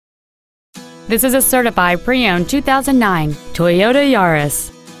This is a certified pre-owned 2009 Toyota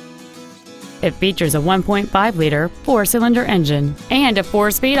Yaris. It features a 1.5-liter four-cylinder engine and a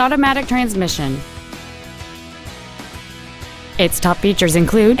 4-speed automatic transmission. Its top features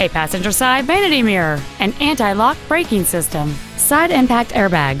include a passenger side vanity mirror, an anti-lock braking system, side impact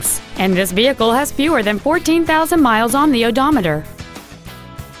airbags, and this vehicle has fewer than 14,000 miles on the odometer.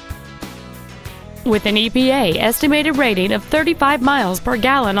 With an EPA estimated rating of 35 miles per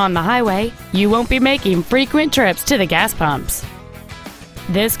gallon on the highway, you won't be making frequent trips to the gas pumps.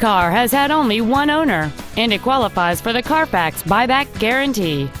 This car has had only one owner, and it qualifies for the Carfax buyback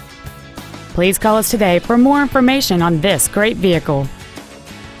guarantee. Please call us today for more information on this great vehicle.